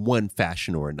 right? In one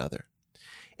fashion or another.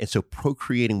 And so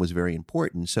procreating was very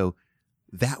important. So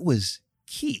that was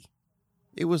key.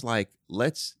 It was like,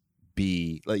 let's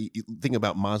be, like, you think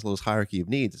about Maslow's hierarchy of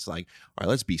needs. It's like, all right,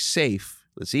 let's be safe,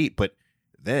 let's eat, but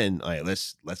then, all right,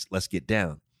 let's get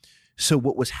down. So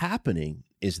what was happening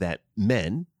is that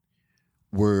men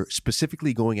were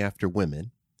specifically going after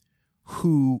women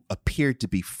who appeared to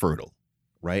be fertile,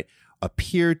 right?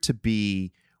 Appeared to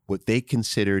be what they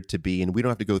considered to be, and we don't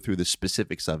have to go through the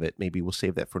specifics of it. Maybe we'll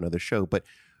save that for another show, but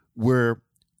were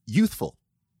youthful,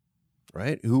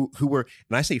 right? Who were,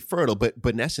 and I say fertile, but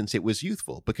in essence, it was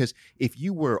youthful, because if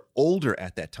you were older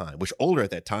at that time, which older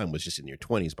at that time was just in your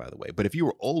 20s, by the way, but if you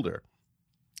were older,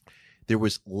 there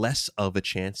was less of a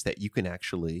chance that you can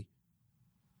actually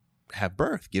have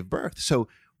birth, give birth. So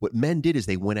what men did is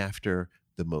they went after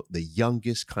the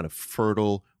youngest kind of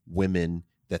fertile women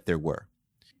that there were.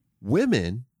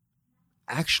 Women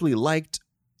actually liked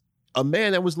a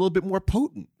man that was a little bit more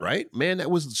potent, right? Man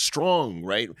that was strong,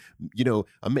 right? You know,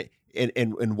 a man,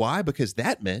 and why? Because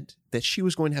that meant that she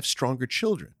was going to have stronger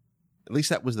children. At least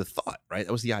that was the thought, right?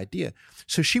 That was the idea.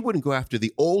 So she wouldn't go after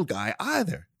the old guy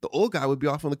either. The old guy would be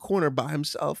off on the corner by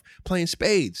himself playing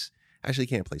spades. Actually, you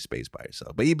can't play spades by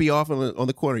yourself, but he'd be off on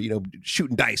the corner, you know,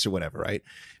 shooting dice or whatever, right?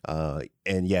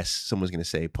 And yes, someone's going to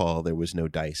say, Paul, there was no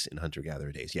dice in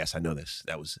hunter-gatherer days. Yes, I know this.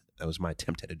 That was my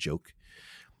attempt at a joke.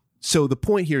 So the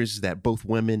point here is that both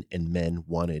women and men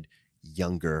wanted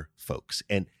younger folks.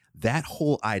 And that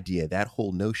whole idea, that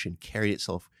whole notion carried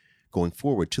itself going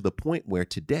forward to the point where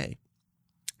today,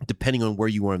 depending on where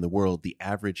you are in the world, the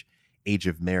average age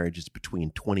of marriage is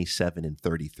between 27 and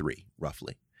 33,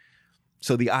 roughly.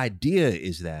 So the idea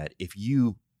is that if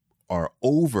you are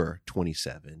over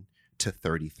 27 to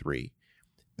 33,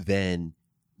 then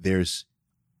there's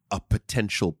a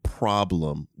potential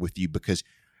problem with you because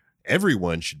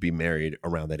everyone should be married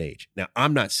around that age. Now,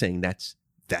 I'm not saying that's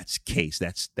case.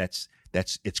 That's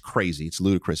it's crazy. It's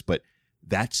ludicrous, but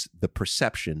that's the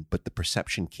perception. But the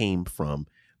perception came from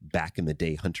back in the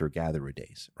day, hunter-gatherer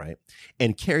days, right?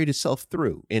 And carried itself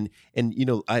through. And you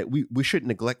know, we shouldn't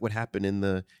neglect what happened in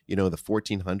the, you know, the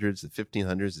 1400s, the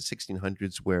 1500s, the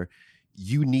 1600s, where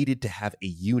you needed to have a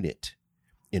unit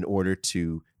in order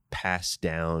to pass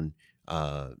down,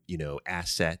 you know,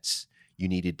 assets. You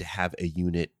needed to have a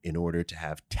unit in order to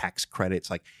have tax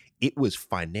credits. Like, it was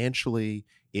financially,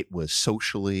 it was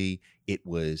socially, it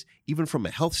was even from a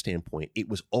health standpoint, it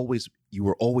was always, you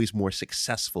were always more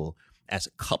successful as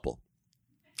a couple.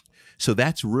 So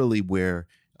that's really where,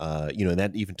 you know,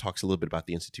 that even talks a little bit about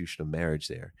the institution of marriage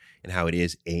there and how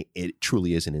it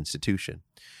truly is an institution.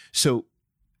 So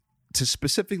to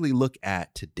specifically look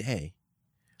at today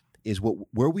is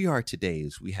where we are today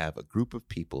is we have a group of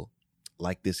people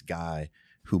like this guy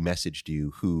who messaged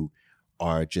you who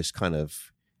are just kind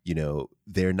of, you know,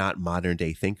 they're not modern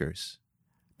day thinkers.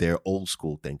 They're old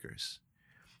school thinkers.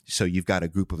 So you've got a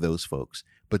group of those folks.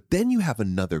 But then you have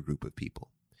another group of people.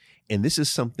 And this is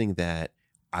something that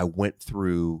I went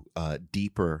through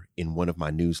deeper in one of my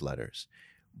newsletters.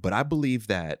 But I believe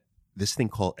that this thing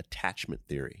called attachment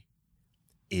theory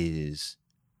is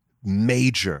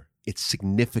major. It's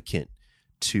significant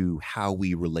to how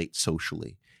we relate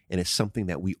socially. And it's something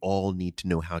that we all need to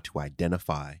know how to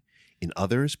identify in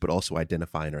others, but also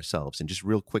identify in ourselves. And just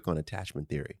real quick on attachment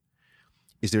theory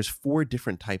is there's 4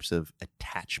 different types of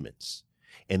attachments.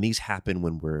 And these happen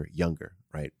when we're younger,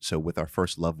 right? So with our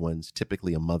first loved ones,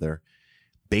 typically a mother,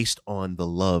 based on the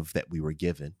love that we were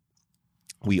given,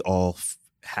 we all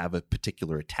have a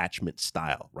particular attachment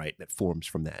style, right? That forms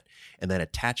from that. And that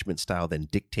attachment style then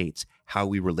dictates how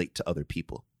we relate to other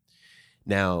people.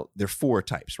 Now, there are 4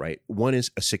 types, right? One is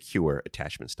a secure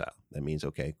attachment style. That means,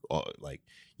 okay, like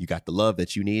you got the love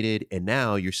that you needed and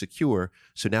now you're secure.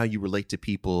 So now you relate to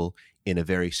people in a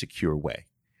very secure way.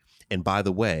 And by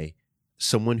the way,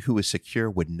 someone who is secure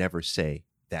would never say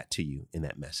that to you in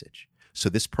that message. So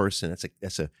this person,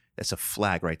 that's a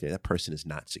flag right there. That person is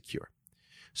not secure.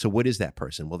 So what is that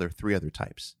person? Well, there are 3 other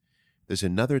types. There's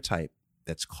another type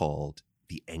that's called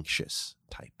the anxious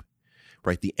type.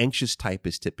 Right, the anxious type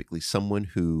is typically someone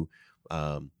who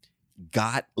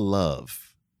got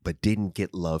love but didn't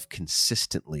get love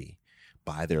consistently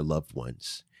by their loved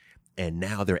ones, and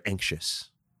now they're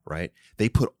anxious. Right, they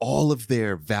put all of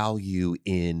their value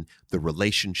in the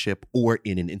relationship or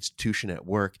in an institution at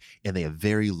work, and they have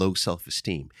very low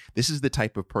self-esteem. This is the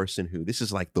type of person who, this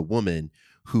is like the woman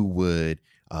who would,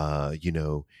 go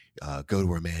to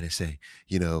her man and say,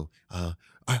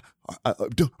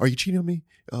 are you cheating on me?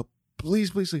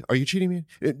 Please, are you cheating on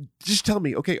me? Just tell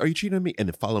me, okay, are you cheating on me? And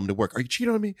then follow him to work. Are you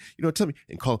cheating on me? Tell me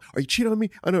and call, are you cheating on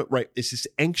me? I know, right? It's this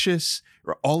anxious,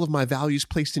 or all of my values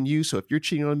placed in you. So if you're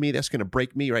cheating on me, that's going to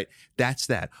break me, right? That's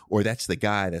that. Or that's the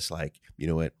guy that's like, you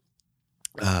know what?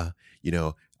 I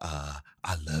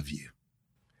love you.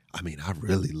 I mean, I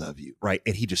really love you, right?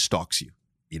 And he just stalks you,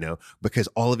 because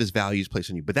all of his values placed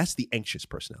on you. But that's the anxious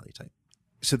personality type.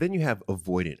 So then you have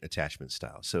avoidant attachment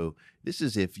style. So this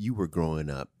is if you were growing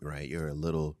up, right? You're a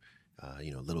little,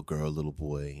 little girl, little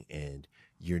boy, and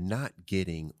you're not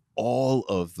getting all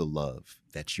of the love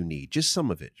that you need, just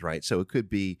some of it, right? So it could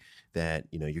be that,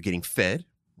 you're getting fed,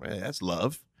 right? That's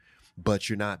love, but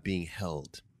you're not being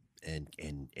held and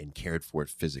cared for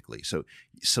physically. So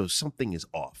something is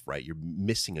off, right? You're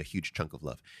missing a huge chunk of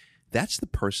love. That's the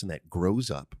person that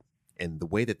grows up, and the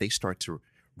way that they start to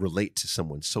relate to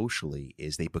someone socially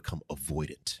is they become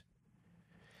avoidant.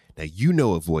 Now, you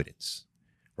know avoidance,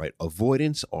 right?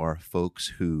 Avoidance are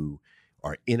folks who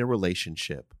are in a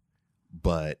relationship,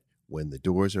 but when the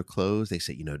doors are closed, they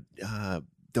say,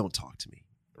 don't talk to me,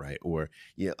 right? Or,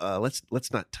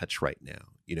 let's not touch right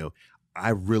now. I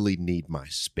really need my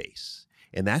space.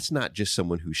 And that's not just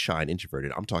someone who's shy and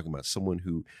introverted. I'm talking about someone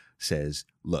who says,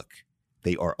 look,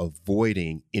 they are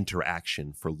avoiding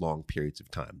interaction for long periods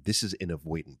of time. This is an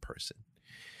avoidant person.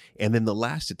 And then the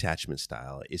last attachment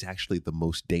style is actually the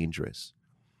most dangerous.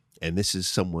 And this is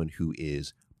someone who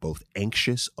is both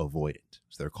anxious avoidant.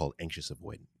 So they're called anxious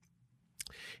avoidant.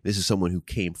 This is someone who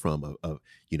came from a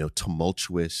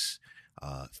tumultuous,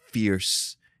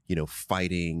 fierce,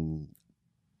 fighting,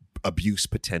 abuse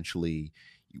potentially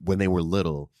when they were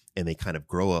little, and they kind of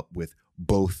grow up with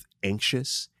both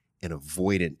anxious and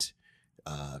avoidant.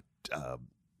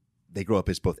 They grow up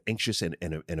as both anxious and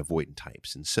avoidant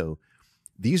types. And so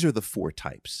these are the four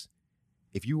types.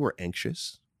 If you are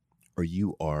anxious, or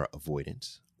you are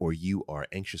avoidant, or you are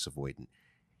anxious avoidant,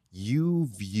 you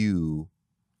view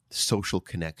social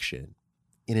connection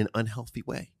in an unhealthy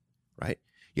way, right?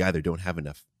 You either don't have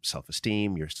enough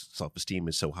self-esteem, your self-esteem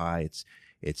is so high,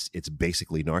 it's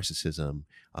basically narcissism,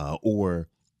 or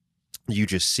you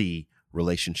just see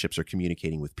relationships or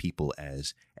communicating with people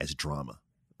as drama,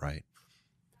 right?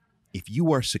 If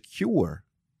you are secure,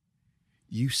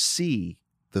 you see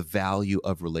the value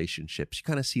of relationships. You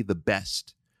kind of see the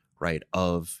best, right,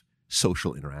 of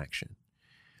social interaction.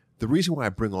 The reason why I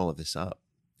bring all of this up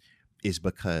is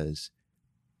because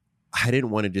I didn't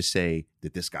want to just say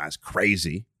that this guy's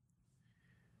crazy,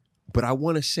 but I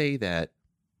want to say that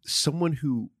someone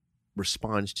who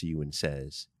responds to you and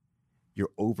says,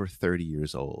 you're over 30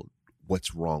 years old,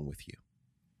 what's wrong with you?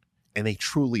 And they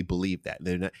truly believe that.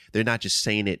 They're not just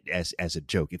saying it as a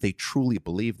joke. If they truly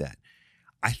believe that,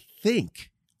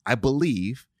 I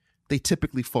believe they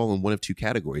typically fall in one of two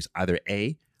categories. Either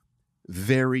A,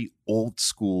 very old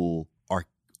school,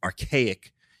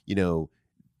 archaic,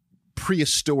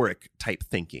 prehistoric type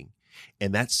thinking.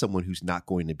 And that's someone who's not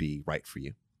going to be right for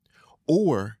you.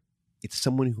 Or it's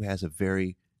someone who has a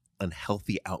very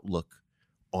unhealthy outlook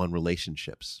on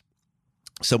relationships.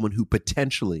 Someone who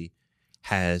potentially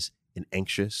has an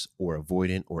anxious or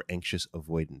avoidant or anxious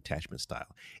avoidant attachment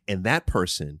style. And that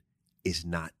person is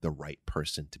not the right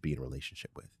person to be in a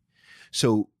relationship with.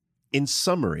 So in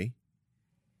summary,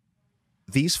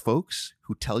 these folks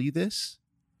who tell you this,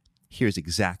 here's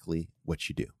exactly what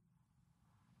you do.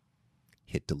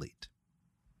 Hit delete.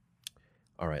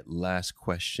 All right, last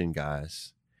question,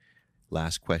 guys.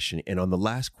 Last question. And on the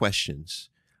last questions,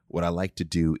 what I like to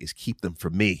do is keep them for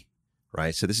me,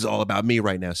 right? So this is all about me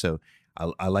right now. So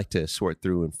I like to sort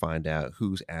through and find out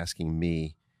who's asking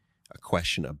me a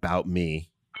question about me.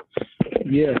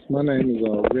 Yes, my name is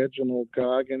Reginald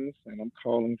Goggins, and I'm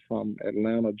calling from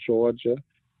Atlanta, Georgia,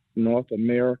 North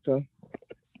America,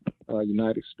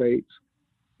 United States.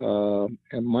 And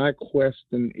my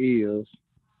question is,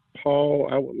 Paul,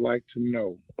 I would like to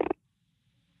know,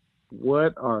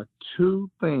 what are two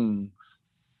things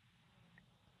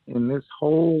in this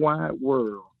whole wide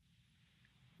world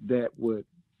that would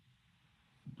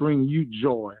bring you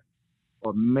joy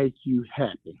or make you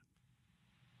happy?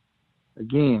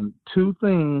 Again, two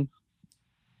things.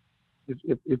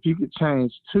 If you could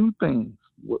change two things,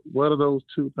 what are those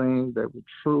two things that would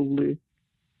truly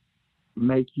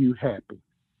make you happy?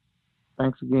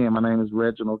 Thanks again. My name is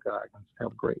Reginald Goggins.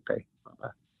 Have a great day. Bye-bye.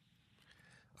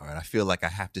 All right. I feel like I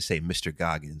have to say Mr.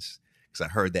 Goggins because I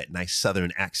heard that nice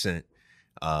Southern accent.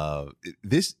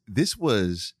 This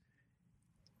was,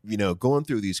 going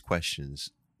through these questions,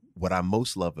 what I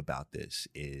most love about this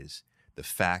is the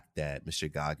fact that,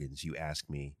 Mr. Goggins, you asked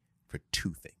me for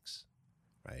two things,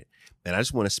 right? And I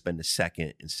just want to spend a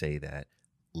second and say that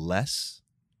less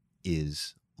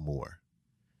is more.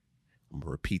 I'm going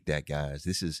to repeat that, guys.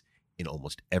 This is in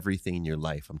almost everything in your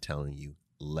life. I'm telling you,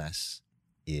 less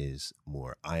is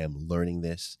more. I am learning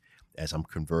this as I'm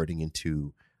converting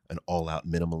into an all-out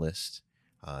minimalist.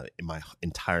 In my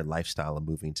entire lifestyle, I'm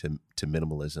moving to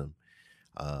minimalism.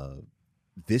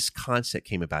 This concept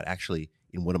came about actually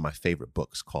in one of my favorite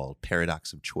books called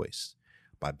Paradox of Choice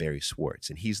by Barry Schwartz.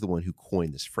 And he's the one who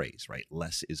coined this phrase, right?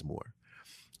 Less is more.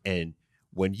 And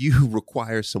when you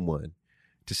require someone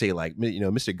to say, like,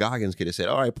 Mr. Goggins could have said,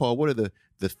 all right, Paul, what are the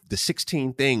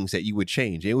 16 things that you would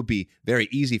change? It would be very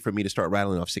easy for me to start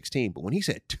rattling off 16. But when he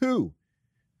said two,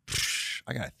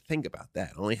 I got to think about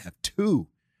that. I only have two.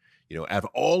 Out of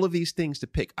all of these things to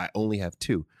pick, I only have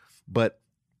two. But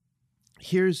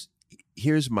here's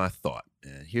my thought.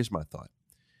 Here's my thought.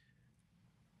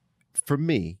 For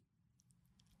me,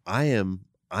 I am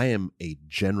a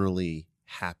generally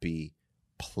happy,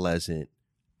 pleasant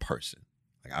person.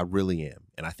 Like I really am.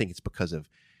 And I think it's because of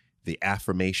the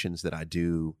affirmations that I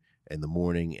do in the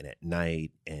morning and at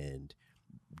night, and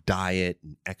diet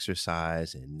and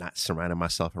exercise, and not surrounding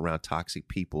myself around toxic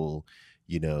people,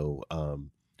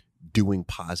 doing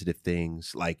positive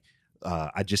things. Like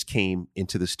I just came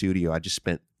into the studio. I just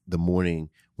spent the morning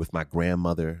with my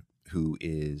grandmother, who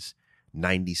is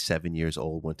 97 years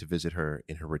old. Went to visit her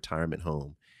in her retirement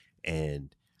home.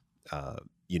 And, and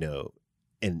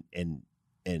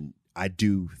I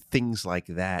do things like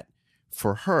that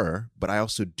for her, but I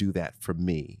also do that for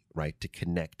me, right? To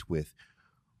connect with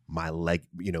my to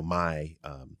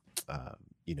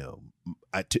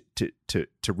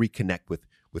reconnect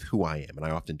with who I am. And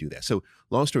I often do that. So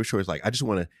long story short is like, I just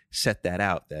want to set that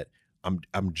out, that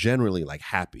I'm generally like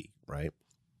happy, right?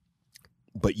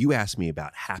 But you asked me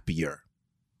about happier,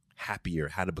 how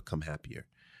to become happier.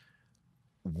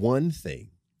 One thing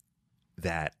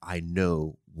that I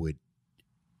know would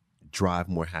drive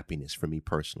more happiness for me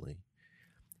personally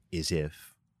is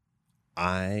if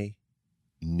I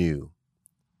knew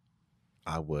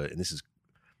I would, and this is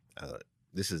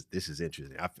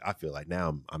interesting. I feel like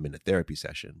now I'm in a therapy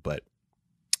session, but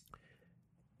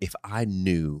if I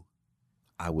knew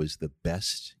I was the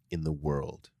best in the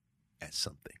world at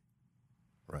something,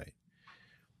 right?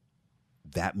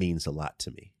 That means a lot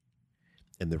to me.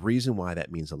 And the reason why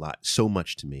that means so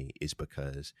much to me is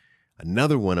because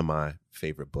another one of my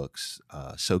favorite books,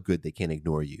 So Good They Can't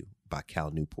Ignore You by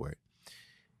Cal Newport,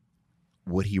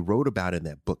 what he wrote about in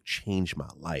that book changed my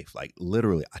life. Like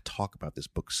literally, I talk about this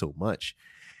book so much.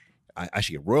 I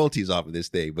should get royalties off of this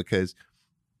thing because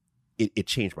it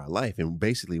changed my life. And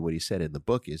basically what he said in the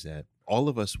book is that all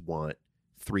of us want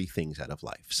three things out of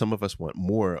life. Some of us want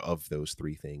more of those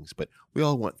three things, but we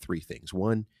all want three things.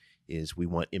 One is we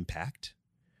want impact.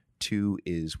 Two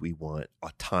is we want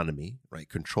autonomy, right?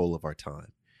 Control of our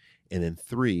time. And then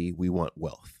three, we want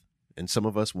wealth. And some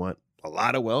of us want a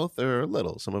lot of wealth or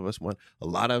little. Some of us want a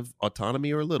lot of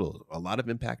autonomy or little, a lot of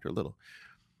impact or little.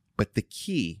 But the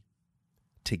key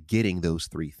to getting those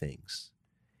three things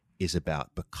is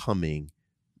about becoming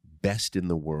best in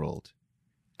the world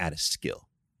at a skill,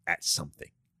 at something.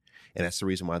 And that's the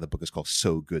reason why the book is called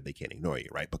So Good They Can't Ignore You,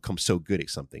 right? Become so good at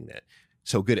something that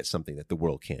the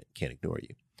world can't ignore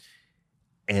you.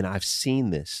 And I've seen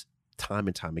this time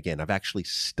and time again. I've actually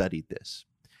studied this.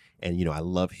 And, I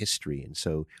love history. And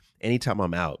so anytime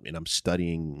I'm out and I'm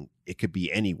studying, it could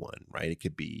be anyone, right? It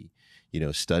could be,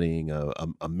 studying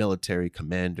a military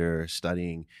commander,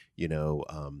 studying,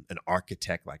 an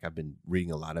architect. Like I've been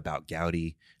reading a lot about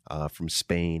Gaudi from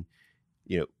Spain.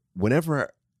 Whenever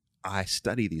I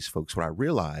study these folks, what I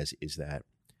realize is that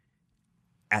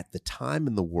at the time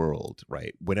in the world,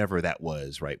 right, whenever that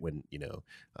was, right, when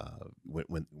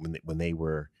when they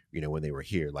were, when they were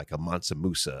here, like a Mansa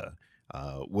Musa,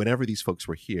 whenever these folks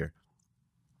were here,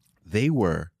 they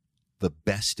were the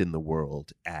best in the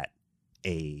world at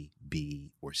A,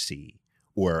 B, or C,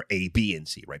 or A, B, and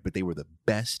C, right? But they were the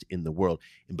best in the world.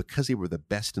 And because they were the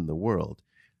best in the world,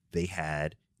 they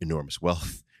had enormous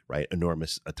wealth, right?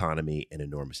 Enormous autonomy and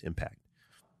enormous impact.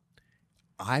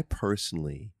 I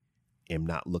personally am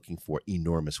not looking for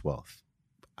enormous wealth.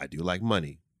 I do like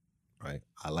money, right?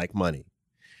 I like money,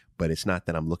 but it's not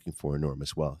that I'm looking for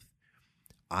enormous wealth.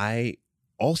 I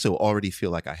also already feel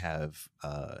like I have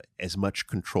as much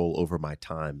control over my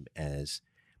time as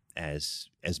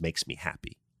makes me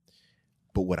happy.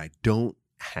 But what I don't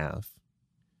have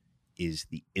is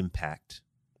the impact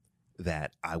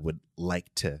that I would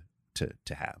like to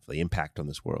have, the impact on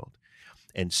this world.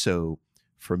 And so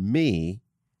for me,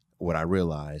 what I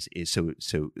realize is,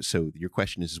 so your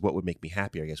question is what would make me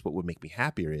happier? I guess what would make me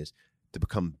happier is to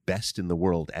become best in the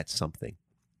world at something,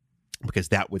 because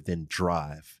that would then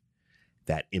drive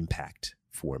that impact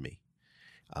for me.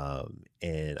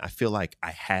 And I feel like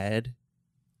I had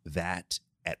that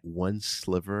at one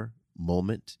sliver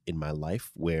moment in my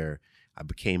life where I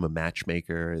became a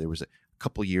matchmaker. There was a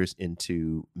couple years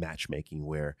into matchmaking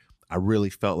where I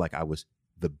really felt like I was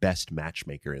the best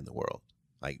matchmaker in the world.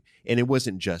 Like, and it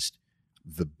wasn't just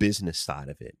the business side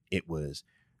of it. It was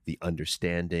the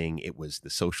understanding. It was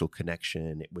the social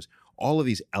connection. It was all of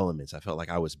these elements. I felt like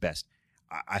I was best.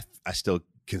 I still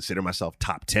consider myself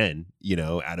top 10,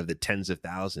 out of the tens of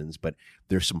thousands, but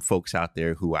there's some folks out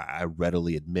there who I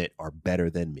readily admit are better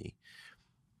than me.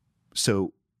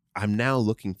 So I'm now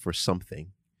looking for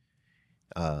something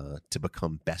to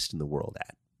become best in the world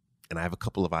at. And I have a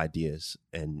couple of ideas,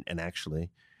 and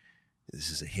actually, this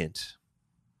is a hint.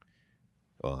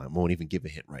 Well, I won't even give a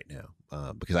hint right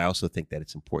now because I also think that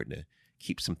it's important to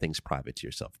keep some things private to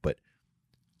yourself. But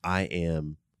I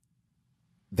am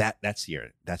that's the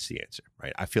answer,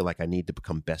 right? I feel like I need to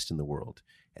become best in the world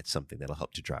at something that'll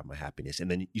help to drive my happiness. And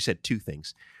then you said two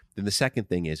things. Then the second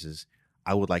thing is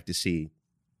I would like to see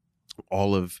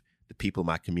all of the people in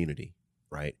my community,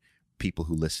 right? People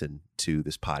who listen to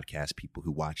this podcast, people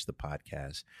who watch the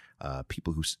podcast,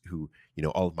 people who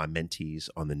all of my mentees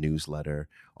on the newsletter,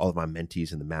 all of my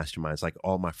mentees in the masterminds, like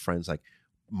all my friends, like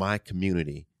my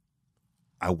community.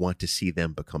 I want to see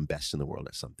them become best in the world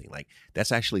at something. Like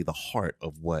that's actually the heart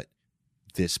of what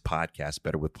this podcast,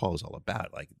 Better with Paul, is all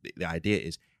about. Like the idea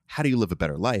is, how do you live a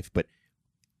better life? But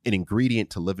an ingredient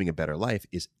to living a better life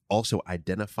is also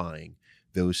identifying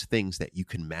those things that you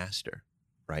can master,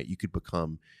 right? You could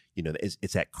become,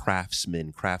 it's that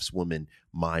craftswoman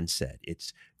mindset.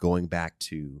 It's going back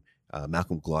to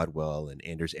Malcolm Gladwell and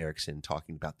Anders Ericsson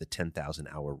talking about the 10,000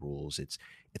 hour rules. It's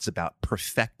about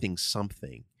perfecting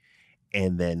something.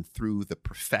 And then through the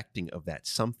perfecting of that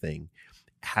something,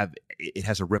 it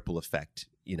has a ripple effect,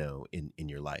 in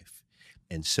your life.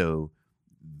 And so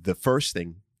the first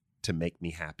thing to make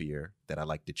me happier that I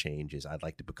like to change is I'd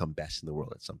like to become best in the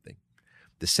world at something.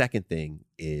 The second thing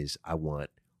is I want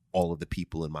all of the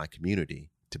people in my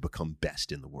community to become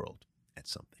best in the world at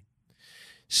something.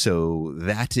 So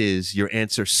that is your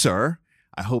answer, sir.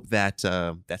 I hope that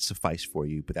that sufficed for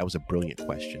you, but that was a brilliant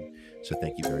question. So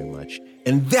thank you very much.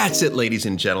 And that's it, ladies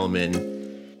and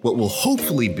gentlemen. What will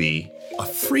hopefully be a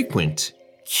frequent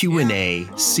Q&A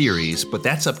series, but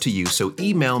that's up to you. So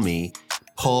email me,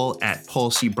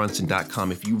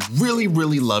 paul@paulcbrunson.com if you really,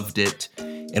 really loved it.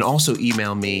 And also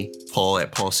email me,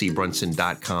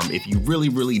 paul@paulcbrunson.com if you really,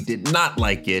 really did not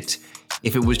like it.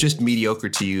 If it was just mediocre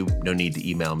to you, no need to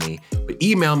email me. But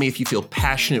email me if you feel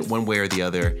passionate one way or the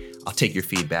other. I'll take your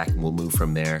feedback and we'll move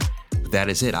from there. But that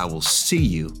is it. I will see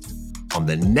you on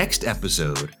the next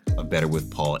episode of Better with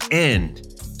Paul. And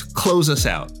to close us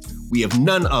out, we have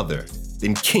none other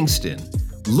than Kingston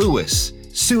Lewis,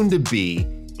 soon to be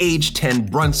age 10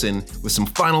 Brunson, with some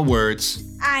final words.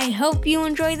 I hope you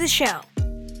enjoy the show.